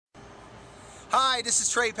Hi, this is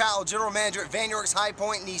Trey Powell, General Manager at Van York's High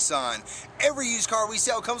Point Nissan. Every used car we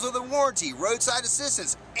sell comes with a warranty, roadside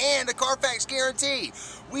assistance, and a Carfax guarantee.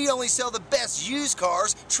 We only sell the best used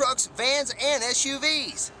cars, trucks, vans, and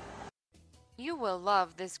SUVs. You will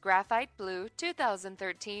love this graphite blue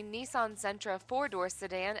 2013 Nissan Sentra 4-door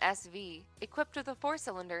sedan SV, equipped with a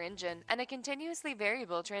 4-cylinder engine and a continuously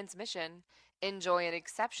variable transmission. Enjoy an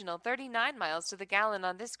exceptional 39 miles to the gallon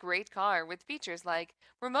on this great car with features like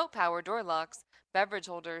remote power door locks, beverage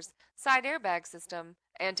holders, side airbag system,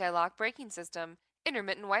 anti-lock braking system,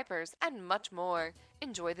 intermittent wipers, and much more.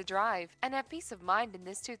 Enjoy the drive and have peace of mind in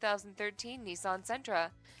this 2013 Nissan Sentra.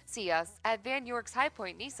 See us at Van York's High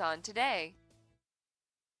Point Nissan today.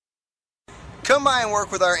 Come by and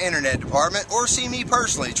work with our internet department or see me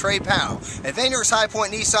personally, Trey Powell. At Van York's High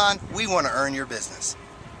Point Nissan, we want to earn your business.